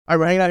All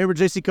right, we're hanging out here with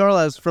JC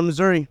Carlies from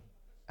Missouri.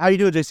 How you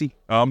doing, JC?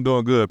 I'm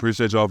doing good.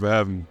 Appreciate y'all for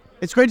having me.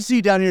 It's great to see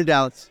you down here in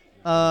Dallas.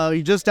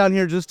 You're just down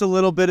here just a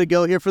little bit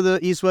ago, here for the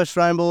East-West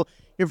Shrine Bowl,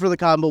 here for the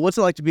Cotton Bowl. What's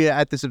it like to be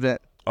at this event?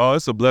 Oh,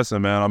 it's a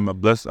blessing, man.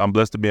 I'm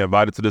blessed to be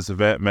invited to this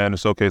event, man, to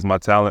showcase my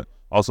talent.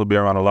 Also be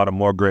around a lot of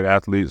more great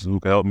athletes who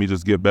can help me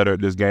just get better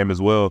at this game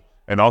as well.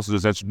 And also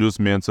just introduce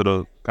me into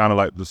the kind of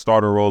like the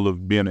starter role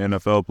of being an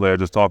NFL player,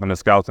 just talking to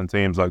scouts and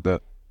teams like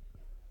that.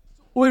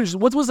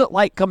 What was it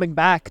like coming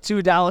back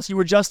to Dallas? You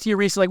were just here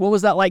recently. What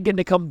was that like getting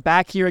to come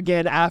back here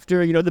again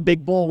after, the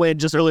big bowl win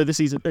just earlier this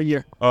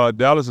year?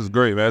 Dallas is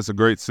great, man. It's a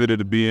great city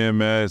to be in,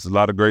 man. It's a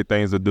lot of great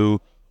things to do.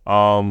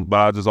 But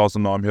I just also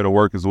know I'm here to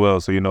work as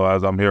well. So,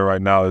 as I'm here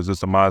right now, it's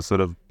just a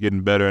mindset of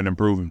getting better and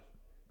improving.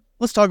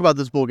 Let's talk about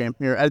this bowl game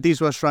here at the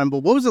East-West Shrine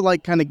Bowl. What was it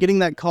like kind of getting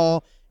that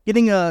call,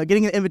 getting an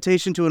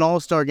invitation to an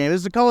all-star game?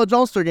 It's a college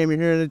all-star game you're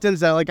here in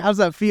attendance at. Like, how does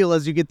that feel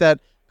as you get that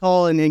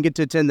call and get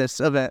to attend this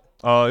event?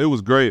 It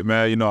was great,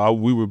 man.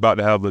 We were about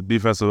to have a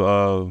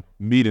defensive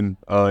meeting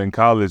in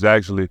college,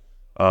 actually.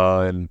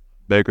 And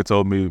Baker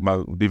told me,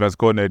 my defense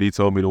coordinator, he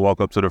told me to walk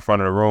up to the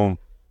front of the room.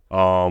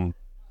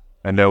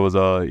 And there was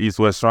a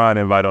East-West Shrine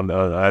invite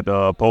at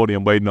the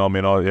podium waiting on me,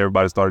 and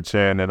everybody started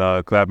cheering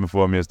and clapping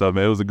for me and stuff,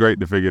 man. It was great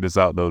to figure this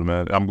out, though,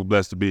 man. I'm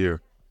blessed to be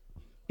here.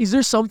 Is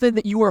there something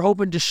that you were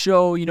hoping to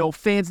show,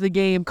 fans of the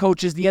game,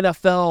 coaches, the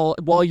NFL,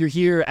 while you're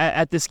here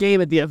at this game,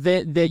 at the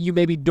event, that you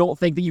maybe don't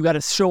think that you got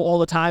to show all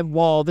the time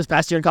while this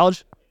past year in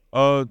college?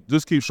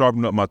 Just keep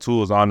sharpening up my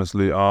tools,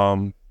 honestly.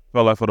 Felt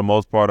like for the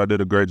most part I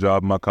did a great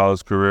job in my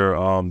college career,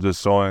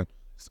 just showing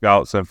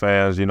scouts and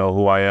fans,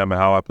 who I am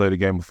and how I play the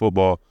game of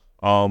football.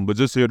 But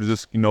just here to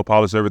just,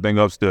 polish everything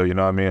up still,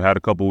 Had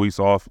a couple weeks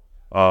off.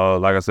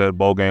 Like I said,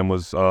 bowl game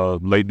was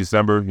late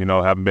December,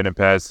 haven't been in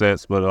pads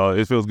since, but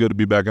it feels good to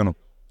be back in them.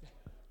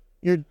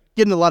 You're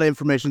getting a lot of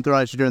information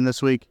throughout you during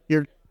this week.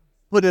 You're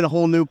putting in a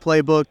whole new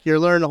playbook. You're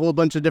learning a whole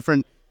bunch of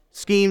different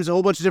schemes, a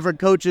whole bunch of different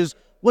coaches.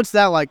 What's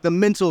that like? The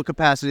mental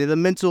capacity, the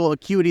mental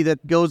acuity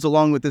that goes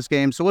along with this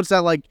game. So what's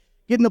that like,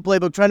 getting the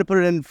playbook, trying to put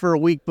it in for a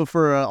week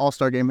before an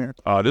all-star game here?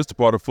 This is the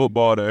part of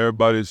football that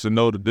everybody should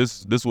know, that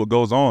this is what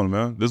goes on,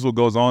 man. This is what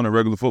goes on in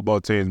regular football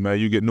teams, man.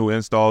 You get new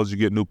installs, you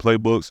get new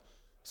playbooks.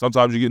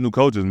 Sometimes you get new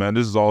coaches, man.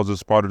 This is all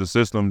just part of the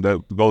system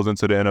that goes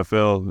into the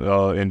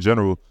NFL in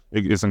general.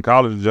 It's in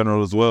college in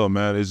general as well,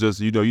 man. It's just,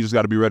 you just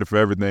got to be ready for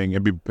everything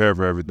and be prepared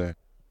for everything.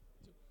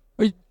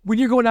 When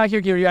you're going out here,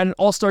 you're at an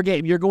all-star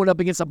game, you're going up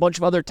against a bunch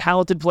of other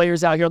talented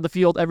players out here on the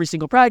field every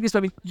single practice. But,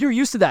 I mean, you're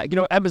used to that.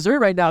 At Missouri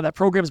right now, that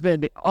program's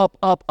been up,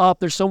 up, up.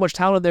 There's so much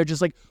talent there.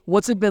 Just like,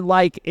 what's it been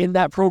like in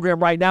that program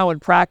right now in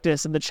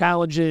practice and the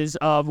challenges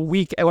of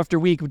week after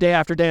week, day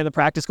after day in the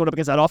practice going up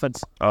against that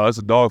offense? It's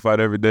a dogfight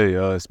every day,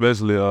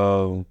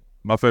 especially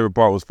my favorite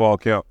part was fall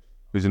camp.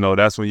 Because,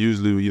 that's when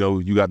usually,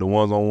 you got the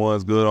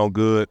ones-on-ones, good on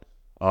good,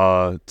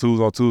 twos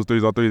on twos,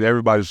 threes on threes.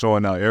 Everybody's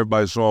showing out.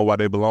 Everybody's showing why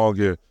they belong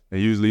here.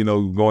 And usually,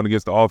 going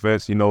against the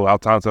offense, how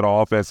talented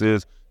our offense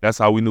is, that's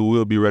how we knew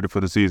we'll be ready for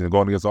the season.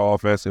 Going against our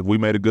offense, if we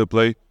made a good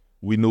play,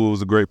 we knew it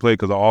was a great play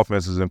because our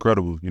offense is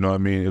incredible. You know what I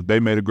mean? If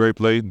they made a great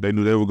play, they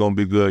knew they were going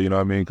to be good,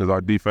 because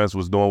our defense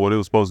was doing what it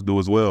was supposed to do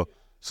as well.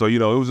 So, it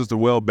was just a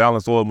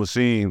well-balanced oil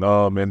machine.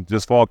 And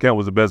just fall camp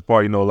was the best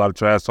part. A lot of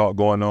trash talk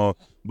going on.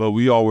 But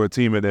we all were a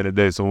team at the end of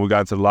the day. So when we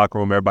got into the locker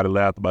room, everybody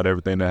laughed about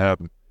everything that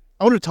happened.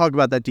 I want to talk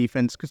about that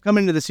defense because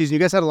coming into the season, you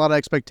guys had a lot of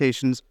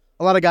expectations.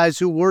 A lot of guys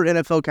who were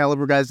NFL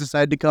caliber guys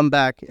decided to come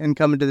back and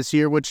come into this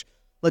year, which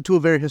led to a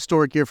very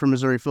historic year for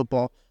Missouri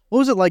football. What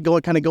was it like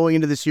going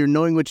into this year,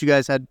 knowing what you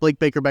guys had Blake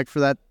Baker back for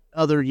that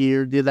other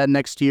year, that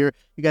next year?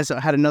 You guys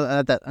had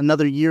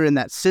another year in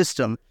that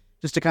system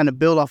just to kind of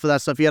build off of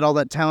that stuff. You had all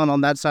that talent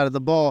on that side of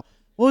the ball.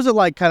 What was it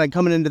like kind of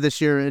coming into this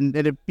year and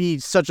it be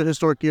such a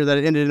historic year that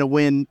it ended in a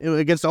win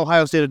against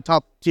Ohio State, a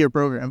top-tier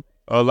program?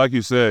 Like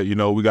you said,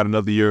 we got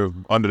another year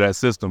under that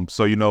system.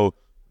 So,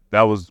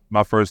 that was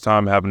my first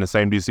time having the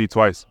same DC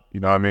twice. You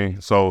know what I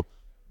mean? So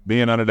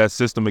being under that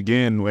system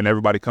again, when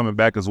everybody coming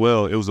back as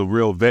well, it was a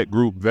real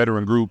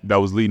veteran group that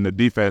was leading the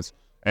defense.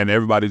 And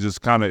everybody just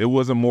it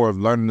wasn't more of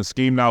learning the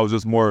scheme now. It was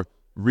just more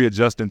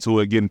readjusting to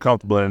it, getting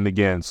comfortable in it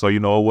again. So, it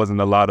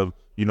wasn't a lot of,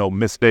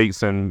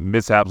 mistakes and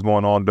mishaps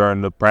going on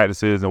during the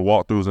practices and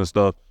walkthroughs and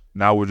stuff.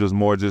 Now we're just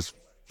more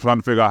trying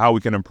to figure out how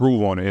we can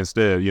improve on it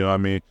instead. You know what I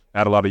mean?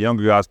 Had a lot of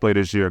younger guys play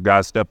this year,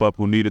 guys step up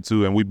who needed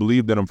to, and we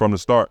believed in them from the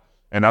start.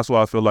 And that's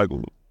why I feel like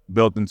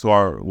built into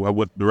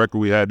what the record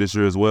we had this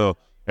year as well.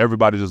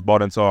 Everybody just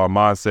bought into our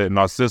mindset and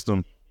our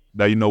system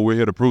that, we're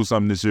here to prove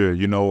something this year.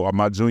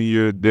 My junior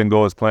year didn't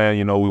go as planned.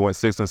 We went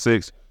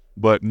 6-6.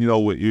 But,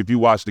 if you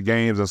watch the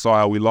games and saw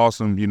how we lost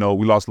them, we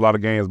lost a lot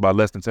of games by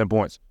less than 10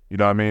 points. You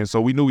know what I mean? So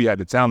we knew we had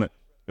the talent.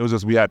 It was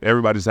just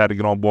everybody just had to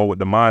get on board with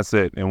the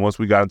mindset. And once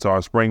we got into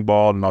our spring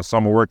ball and our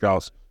summer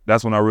workouts,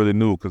 that's when I really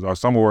knew, because our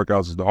summer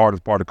workouts is the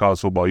hardest part of college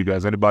football. You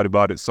guys, anybody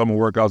about it? Summer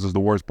workouts is the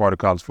worst part of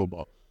college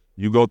football.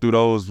 You go through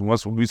those,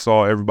 once we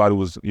saw everybody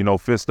was,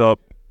 fist up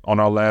on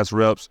our last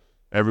reps,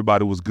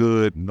 everybody was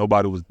good,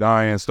 nobody was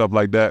dying, stuff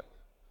like that.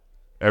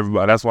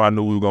 That's why I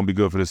knew we were going to be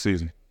good for this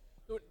season.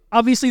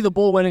 Obviously, the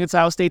bowl win against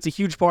Ohio State's a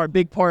huge part,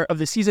 big part of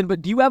the season,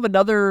 but do you have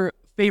another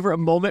favorite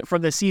moment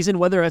from the season,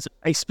 whether it's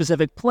a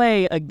specific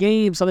play, a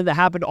game, something that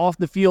happened off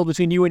the field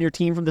between you and your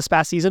team from this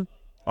past season?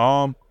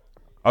 I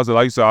would say,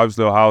 like you said,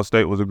 obviously Ohio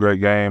State was a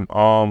great game.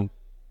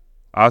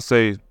 I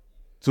say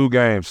 2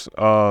 games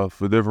for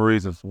different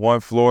reasons. One,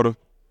 Florida.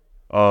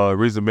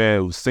 Reason being, it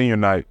was senior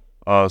night.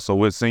 So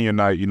with senior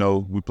night,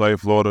 we played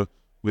Florida.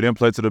 We didn't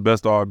play to the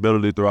best of our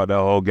ability throughout that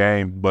whole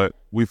game, but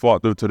we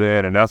fought through to the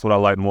end, and that's what I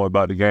liked more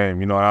about the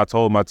game. And I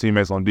told my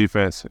teammates on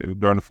defense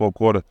during the fourth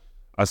quarter,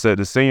 I said,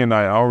 the senior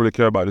night, I don't really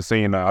care about the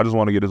senior night. I just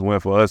want to get this win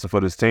for us and for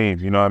this team.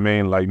 You know what I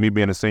mean? Like, me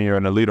being a senior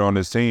and a leader on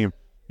this team,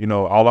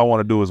 all I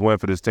want to do is win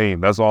for this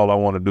team. That's all I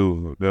want to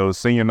do. The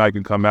senior night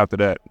can come after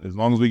that. As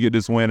long as we get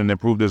this win and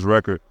improve this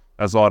record,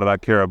 that's all that I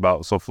care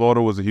about. So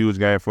Florida was a huge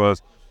game for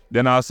us.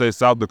 Then I'll say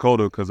South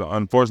Dakota, because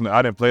unfortunately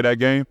I didn't play that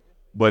game,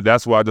 but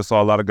that's where I just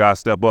saw a lot of guys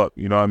step up.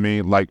 You know what I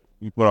mean? Like,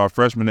 we put our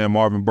freshman in,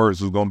 Marvin Burks,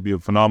 who's going to be a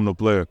phenomenal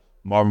player.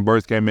 Marvin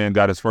Burks came in,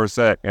 got his first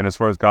sack in his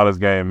first college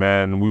game,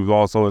 man. And we was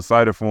all so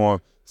excited for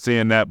him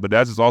seeing that. But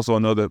that's just also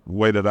another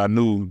way that I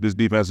knew this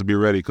defense would be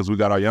ready, because we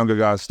got our younger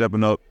guys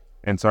stepping up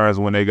in terms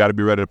of when they got to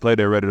be ready to play,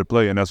 they're ready to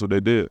play, and that's what they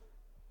did.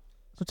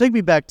 So take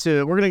me back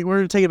to, we're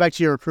gonna take it back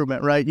to your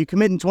recruitment, right? You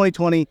commit in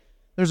 2020,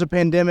 there's a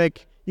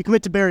pandemic. You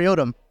commit to Barry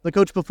Odom, the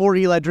coach before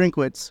Eli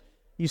Drinkwitz.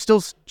 You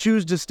still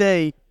choose to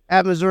stay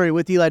at Missouri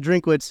with Eli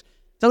Drinkwitz.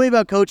 Tell me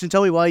about Coach and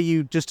tell me why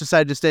you just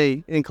decided to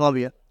stay in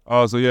Columbia.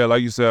 So yeah,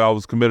 like you said, I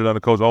was committed under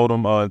Coach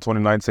Odom in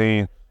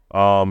 2019.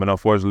 And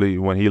unfortunately,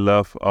 when he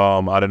left,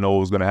 I didn't know what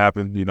was going to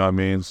happen. You know what I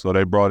mean? So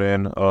they brought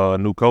in a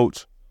new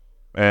coach,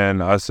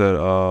 and I said,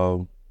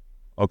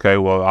 okay,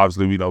 well,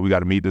 obviously, we got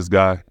to meet this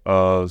guy.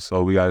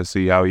 So we got to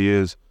see how he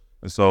is.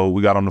 And so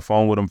we got on the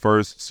phone with him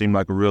first. Seemed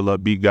like a real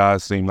upbeat guy.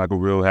 Seemed like a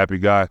real happy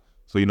guy.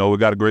 So, we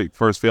got a great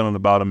first feeling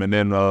about him. And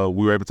then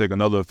we were able to take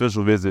another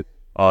official visit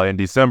in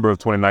December of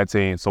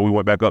 2019. So we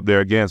went back up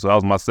there again. So that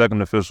was my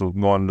second official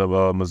going to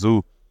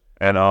Mizzou.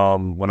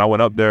 And when I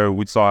went up there,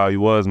 we saw how he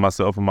was,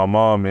 myself and my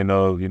mom.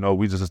 And,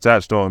 we just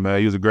attached to him, man.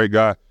 He was a great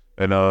guy.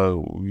 And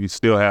we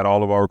still had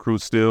all of our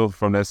recruits still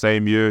from that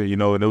same year,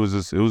 and it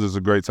was just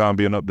a great time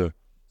being up there.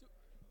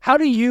 How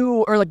do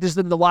you, or just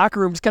in the locker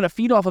room, just kind of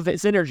feed off of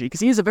his energy? Because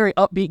he's a very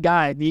upbeat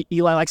guy.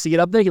 Eli likes to get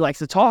up there, he likes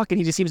to talk, and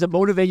he just seems to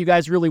motivate you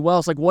guys really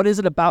well. So, what is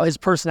it about his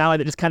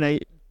personality that just kind of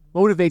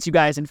motivates you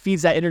guys and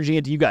feeds that energy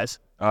into you guys?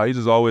 He's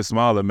just always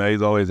smiling, man.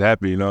 He's always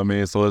happy, you know what I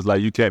mean? So it's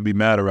like you can't be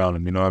mad around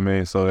him, you know what I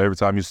mean? So every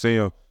time you see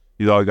him,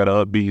 he's always got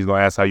an upbeat. He's going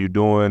to ask how you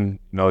doing.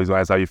 He's going to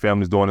ask how your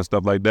family's doing and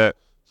stuff like that.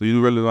 So you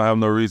really don't have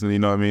no reason, you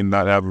know what I mean,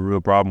 not have a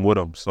real problem with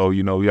him. So,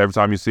 every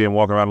time you see him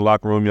walking around the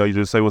locker room, you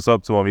just say what's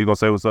up to him. He's going to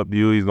say what's up to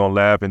you. He's going to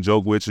laugh and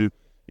joke with you.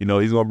 He's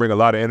going to bring a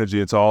lot of energy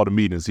into all the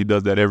meetings. He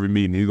does that every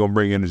meeting. He's going to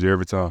bring energy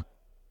every time.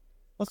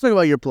 Let's talk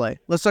about your play.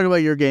 Let's talk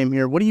about your game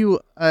here. What do you,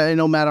 I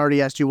know Matt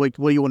already asked you what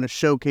do you want to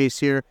showcase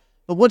here,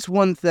 but what's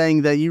one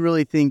thing that you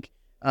really think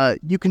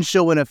you can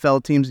show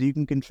NFL teams that you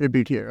can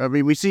contribute here? I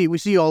mean, we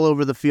see all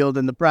over the field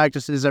and the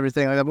practices,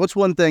 everything like that. But what's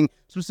one thing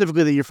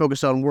specifically that you're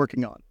focused on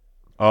working on?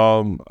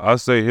 I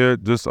say here,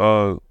 just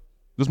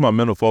my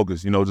mental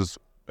focus, just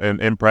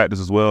in practice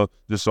as well,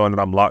 just showing that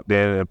I'm locked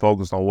in and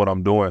focused on what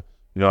I'm doing,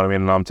 you know what I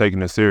mean, and I'm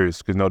taking it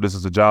serious because, this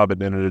is a job at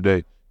the end of the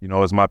day.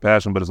 It's my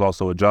passion, but it's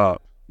also a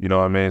job, you know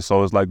what I mean?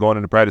 So it's like going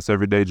into practice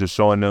every day, just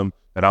showing them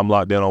that I'm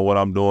locked in on what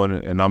I'm doing,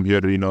 and I'm here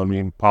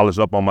to, polish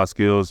up on my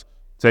skills,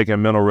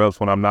 taking mental reps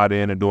when I'm not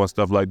in and doing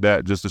stuff like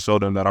that, just to show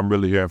them that I'm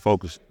really here and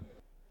focused.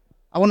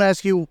 I want to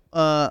ask you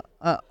a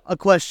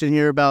question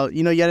here about,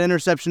 you had an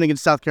interception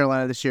against South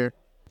Carolina this year.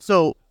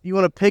 So you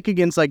want to pick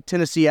against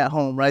Tennessee at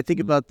home, right?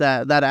 Think about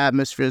that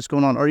atmosphere that's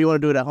going on, or you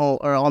want to do it at home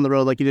or on the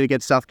road like you did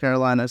against South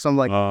Carolina, something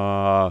like.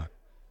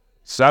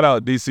 Shout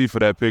out DC for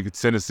that pick at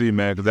Tennessee,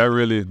 man, because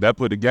that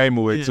put the game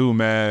away too,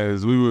 man.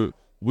 As we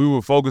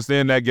were focused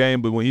in that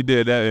game, but when he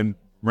did that and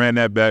ran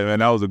that back, man,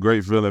 that was a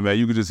great feeling, man.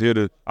 You could just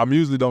hear I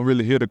usually don't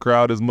really hear the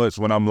crowd as much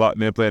when I'm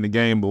locked in playing the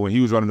game, but when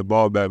he was running the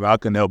ball back, man, I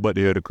couldn't help but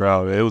to hear the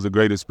crowd. It was a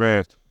great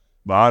experience.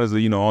 But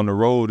honestly, on the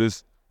road,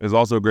 it's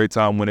also a great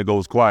time when it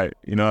goes quiet,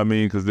 you know what I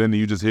mean? Because then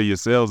you just hear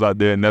yourselves out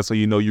there, and that's when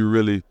you're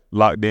really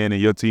locked in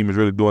and your team is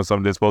really doing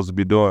something they're supposed to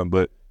be doing.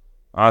 But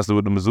honestly,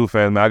 with the Mizzou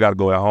fans, man, I got to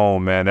go at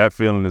home, man. That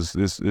feeling is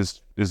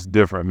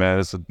different, man.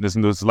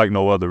 It's like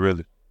no other,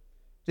 really.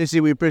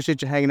 JC, we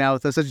appreciate you hanging out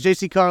with us. That's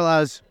JC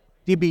Carlies,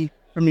 DB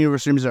from the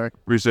University of Missouri.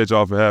 Appreciate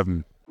y'all for having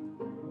me.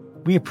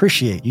 We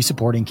appreciate you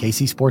supporting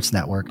KC Sports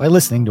Network by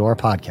listening to our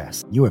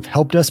podcast. You have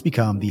helped us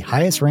become the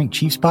highest-ranked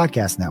Chiefs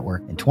podcast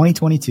network in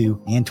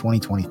 2022 and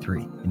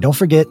 2023. And don't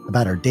forget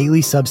about our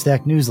daily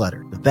Substack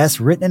newsletter, the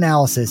best written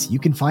analysis you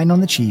can find on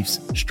the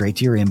Chiefs straight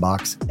to your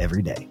inbox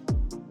every day.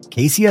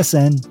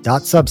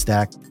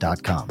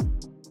 kcsn.substack.com.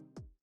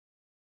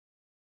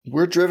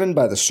 We're driven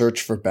by the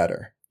search for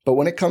better. But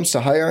when it comes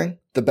to hiring,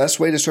 the best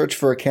way to search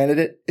for a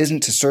candidate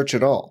isn't to search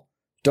at all.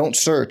 Don't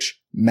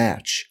search,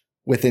 match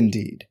with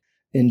Indeed.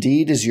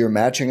 Indeed is your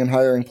matching and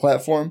hiring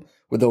platform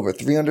with over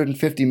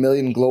 350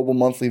 million global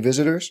monthly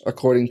visitors,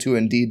 according to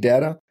Indeed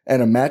data,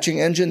 and a matching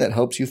engine that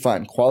helps you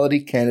find quality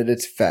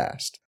candidates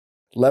fast.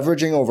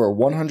 Leveraging over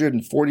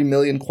 140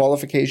 million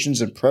qualifications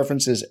and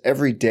preferences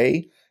every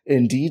day,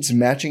 Indeed's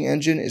matching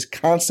engine is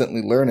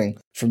constantly learning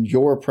from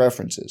your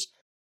preferences.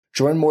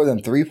 Join more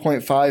than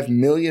 3.5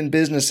 million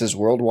businesses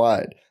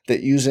worldwide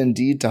that use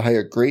Indeed to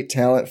hire great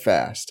talent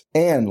fast.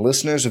 And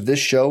listeners of this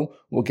show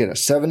will get a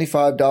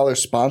 $75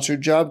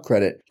 sponsored job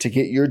credit to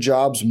get your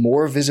jobs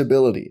more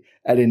visibility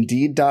at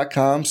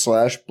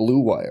Indeed.com/Blue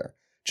Wire.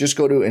 Just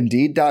go to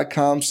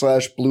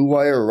Indeed.com/Blue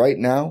Wire right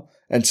now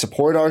and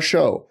support our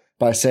show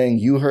by saying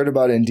you heard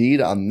about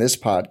Indeed on this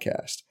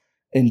podcast.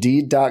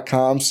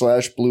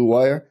 Indeed.com/Blue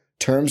Wire.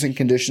 Terms and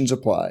conditions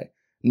apply.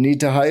 Need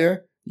to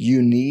hire?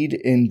 You need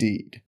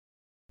Indeed.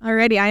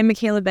 Alrighty, I'm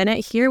Michaela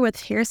Bennett here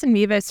with Harrison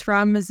Mevis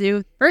from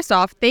Mizzou. First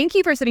off, thank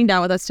you for sitting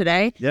down with us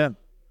today. Yeah.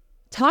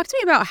 Talk to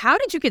me about how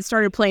did you get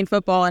started playing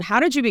football and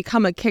how did you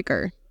become a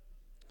kicker?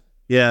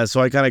 Yeah,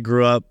 so I kind of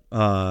grew up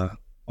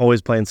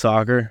always playing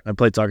soccer. I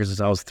played soccer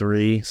since I was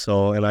 3,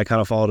 and I kind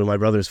of followed in my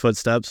brother's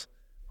footsteps.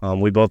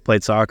 We both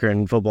played soccer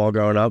and football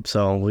growing up,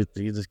 so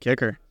he's a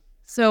kicker.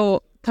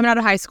 So coming out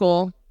of high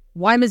school,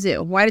 why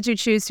Mizzou? Why did you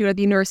choose to go to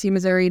the University of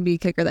Missouri and be a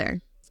kicker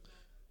there?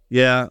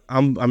 Yeah,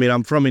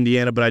 I'm from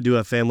Indiana, but I do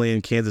have family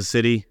in Kansas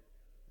City.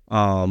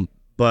 But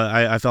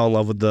I fell in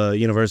love with the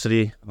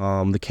university,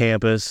 the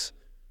campus,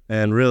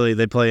 and really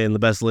they play in the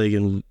best league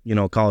in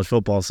college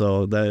football,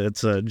 so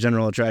it's a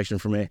general attraction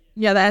for me.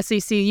 Yeah, the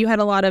SEC. You had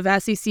a lot of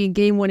SEC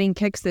game-winning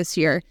kicks this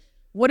year.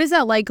 What is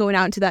that like going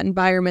out into that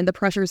environment? The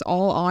pressure's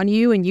all on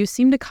you, and you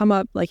seem to come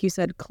up, like you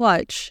said,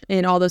 clutch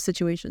in all those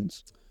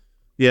situations.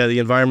 Yeah, the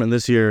environment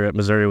this year at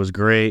Missouri was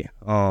great,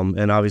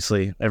 and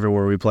obviously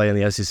everywhere we play in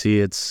the SEC,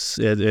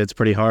 it's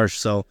pretty harsh.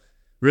 So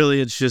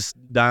really, it's just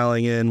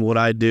dialing in what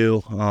I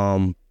do,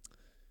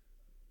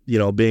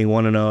 being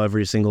 1-0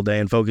 every single day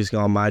and focusing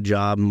on my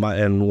job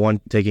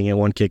and taking it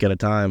one kick at a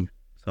time.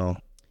 So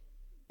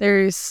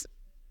there's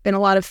been a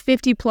lot of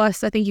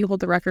 50-plus. I think you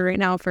hold the record right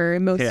now for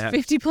most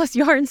 50-plus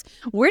yards.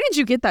 Where did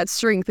you get that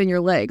strength in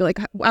your leg? Like,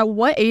 at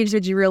what age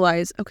did you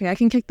realize, okay, I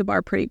can kick the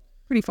bar pretty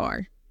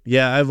far?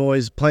 Yeah, I've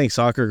always, playing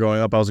soccer growing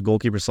up, I was a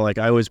goalkeeper, so I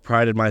always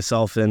prided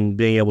myself in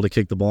being able to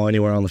kick the ball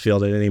anywhere on the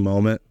field at any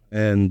moment.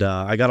 And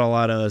I got a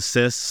lot of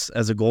assists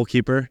as a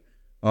goalkeeper,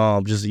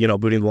 just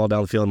booting the ball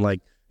down the field. And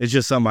it's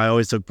just something I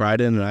always took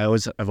pride in, and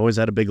I've always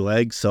had a big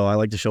leg, so I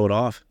like to show it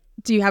off.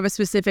 Do you have a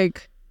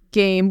specific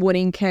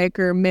game-winning kick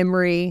or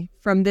memory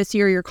from this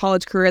year, your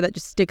college career, that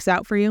just sticks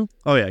out for you?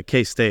 Oh yeah,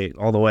 K-State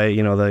all the way.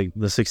 The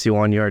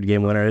 61-yard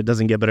game winner. It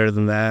doesn't get better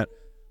than that.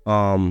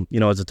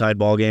 It's a tied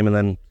ball game, and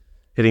then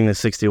hitting the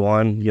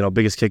 61,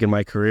 biggest kick in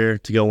my career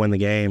to go win the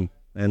game.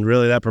 And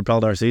really that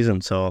propelled our season,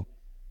 so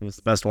it was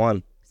the best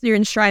one. So you're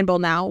in Shrine Bowl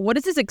now. What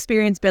has this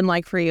experience been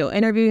like for you?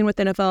 Interviewing with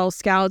NFL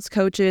scouts,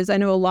 coaches. I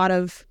know a lot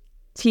of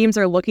teams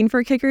are looking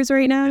for kickers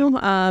right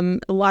now.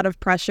 A lot of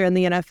pressure in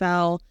the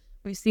NFL.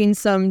 We've seen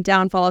some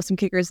downfall of some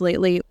kickers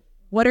lately.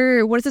 What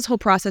has this whole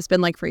process been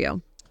like for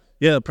you?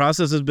 Yeah, the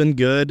process has been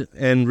good,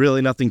 and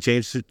really nothing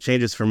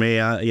changes for me.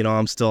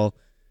 I'm still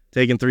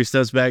taking 3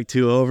 steps back,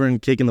 2 over,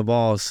 and kicking the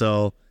ball.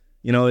 So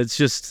it's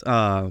just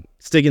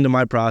sticking to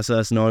my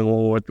process, knowing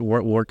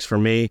what works for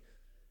me,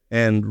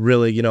 and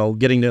really,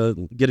 getting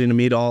to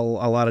meet a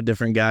lot of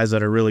different guys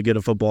that are really good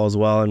at football as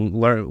well, and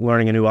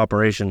learning a new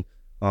operation.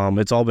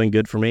 It's all been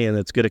good for me, and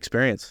it's good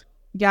experience.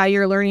 Yeah,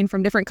 you're learning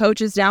from different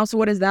coaches now. So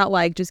what is that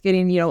like? Just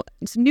getting,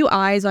 some new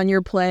eyes on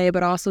your play,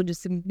 but also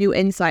just some new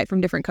insight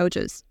from different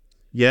coaches.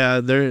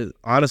 Yeah,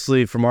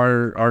 honestly, from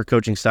our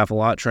coaching staff, a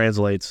lot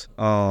translates.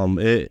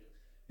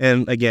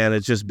 And again,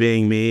 it's just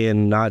being me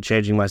and not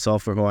changing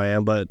myself for who I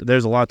am. But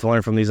there's a lot to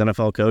learn from these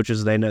NFL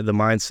coaches. They know the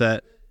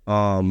mindset,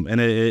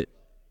 and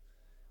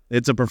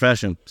it's a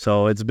profession.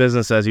 So it's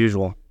business as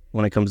usual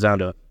when it comes down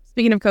to it.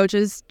 Speaking of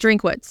coaches,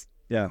 Drinkwitz.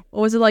 Yeah.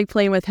 What was it like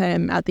playing with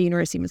him at the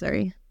University of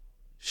Missouri?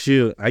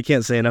 Shoot, I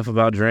can't say enough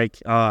about Drake.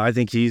 I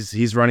think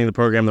he's running the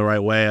program the right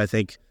way. I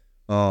think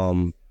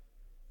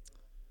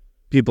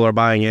people are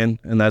buying in,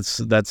 and that's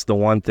the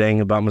one thing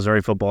about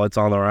Missouri football. It's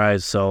on the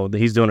rise, so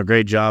he's doing a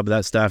great job.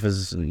 That staff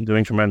is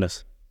doing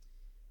tremendous.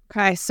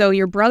 Okay, so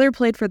your brother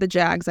played for the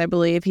Jags, I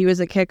believe. He was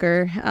a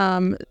kicker.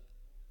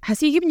 Has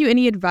he given you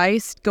any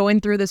advice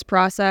going through this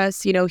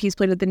process? He's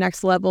played at the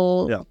next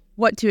level. Yeah.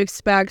 What to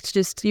expect,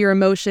 just your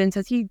emotions.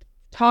 Has he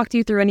talked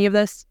you through any of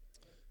this?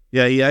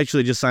 Yeah, he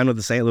actually just signed with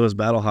the St. Louis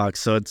Battlehawks,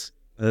 so it's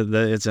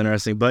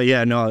interesting. But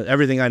yeah, no,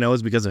 everything I know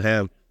is because of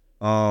him.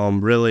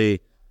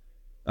 Really.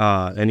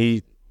 And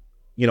he,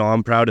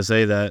 I'm proud to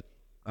say that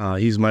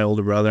he's my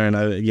older brother,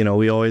 and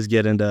we always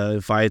get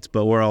into fights,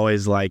 but we're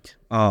always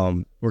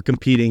we're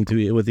competing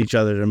with each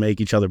other to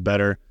make each other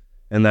better,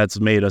 and that's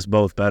made us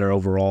both better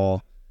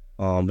overall.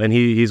 And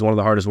he's one of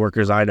the hardest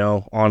workers I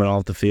know on and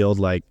off the field.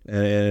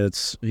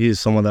 He's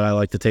someone that I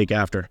like to take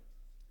after.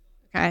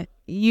 Okay,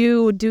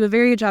 you do a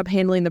very good job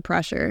handling the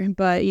pressure,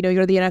 but you go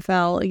to the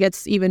NFL, it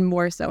gets even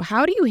more so.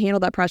 How do you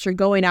handle that pressure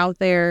going out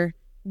there,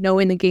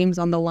 knowing the game's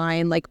on the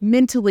line?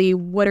 Mentally,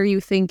 what are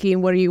you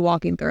thinking? What are you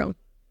walking through?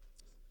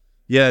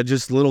 Yeah,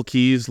 just little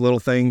keys, little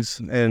things.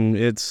 And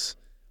it's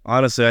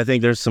honestly, I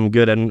think there's some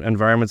good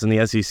environments in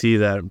the SEC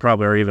that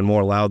probably are even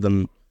more loud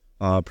than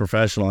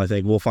professional. I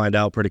think we'll find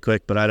out pretty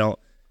quick, but I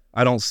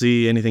don't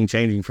see anything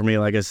changing for me.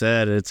 Like I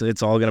said,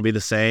 it's all going to be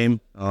the same.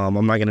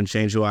 I'm not going to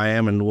change who I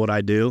am and what I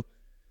do.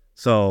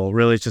 So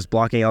really, it's just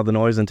blocking out the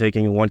noise and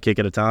taking one kick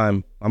at a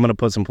time. I'm going to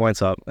put some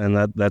points up, and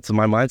that's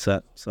my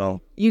mindset.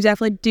 So You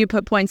definitely do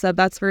put points up,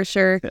 that's for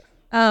sure.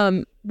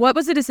 Yeah. What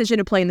was the decision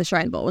to play in the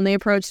Shrine Bowl? When they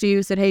approached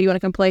you, said, hey, you want to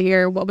come play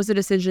here? What was the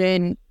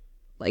decision?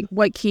 Like,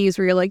 what keys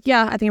were you like,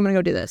 yeah, I think I'm going to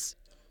go do this?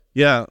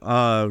 Yeah,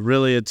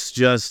 really, it's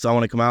just I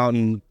want to come out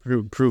and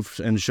prove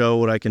and show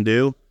what I can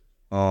do.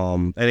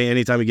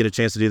 Anytime you get a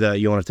chance to do that,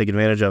 you want to take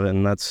advantage of it,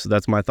 and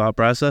that's my thought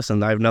process,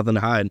 and I have nothing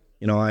to hide.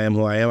 I am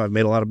who I am. I've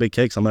made a lot of big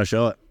kicks. I'm going to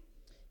show it.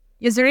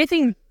 Is there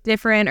anything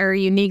different or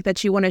unique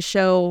that you want to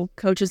show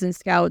coaches and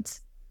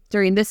scouts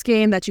during this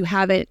game that you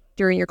haven't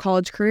during your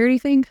college career, do you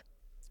think?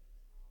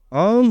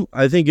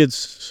 I think I'd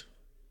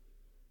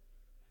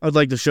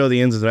like to show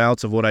the ins and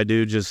outs of what I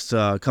do, just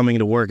coming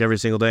to work every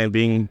single day and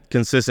being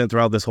consistent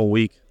throughout this whole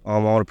week. I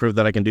want to prove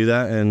that I can do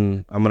that,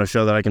 and I'm going to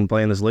show that I can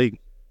play in this league.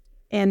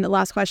 And the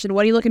last question,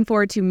 what are you looking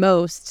forward to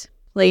most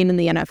playing in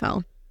the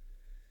NFL?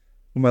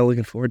 What am I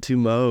looking forward to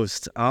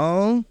most?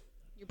 Your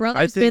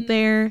brother's been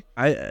there.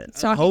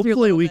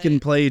 Hopefully we can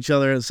play each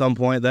other at some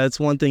point. That's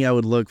one thing I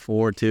would look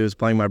forward to, is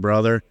playing my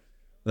brother.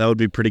 That would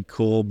be pretty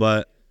cool.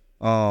 But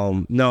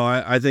no,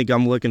 I think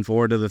I'm looking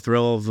forward to the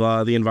thrill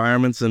of the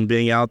environments and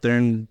being out there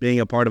and being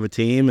a part of a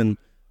team and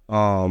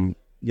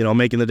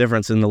making the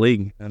difference in the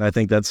league. And I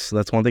think that's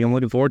one thing I'm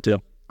looking forward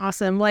to.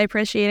 Awesome. Well, I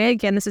appreciate it.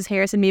 Again, this is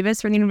Harrison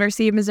Mevis from the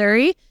University of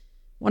Missouri.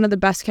 One of the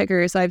best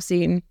kickers I've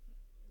seen.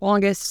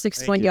 Longest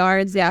 6-point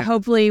yards. Yeah,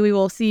 hopefully we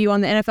will see you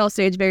on the NFL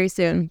stage very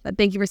soon. But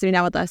thank you for sitting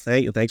down with us.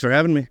 Thank you. Thanks for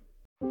having me.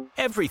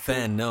 Every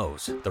fan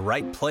knows the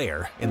right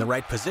player in the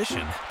right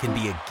position can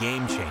be a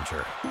game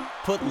changer.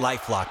 Put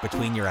LifeLock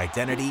between your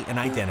identity and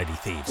identity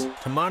thieves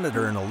to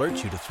monitor and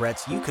alert you to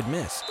threats you could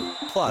miss.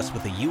 Plus,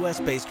 with a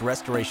U.S.-based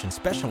restoration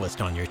specialist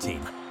on your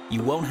team,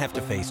 you won't have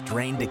to face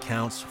drained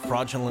accounts,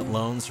 fraudulent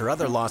loans, or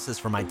other losses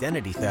from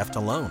identity theft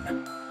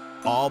alone.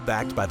 All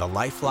backed by the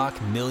LifeLock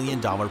 $1 Million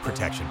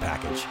Protection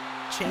Package.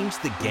 Change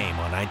the game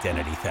on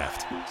identity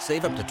theft.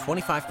 Save up to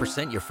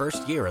 25% your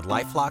first year at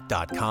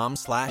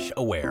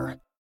LifeLock.com/aware.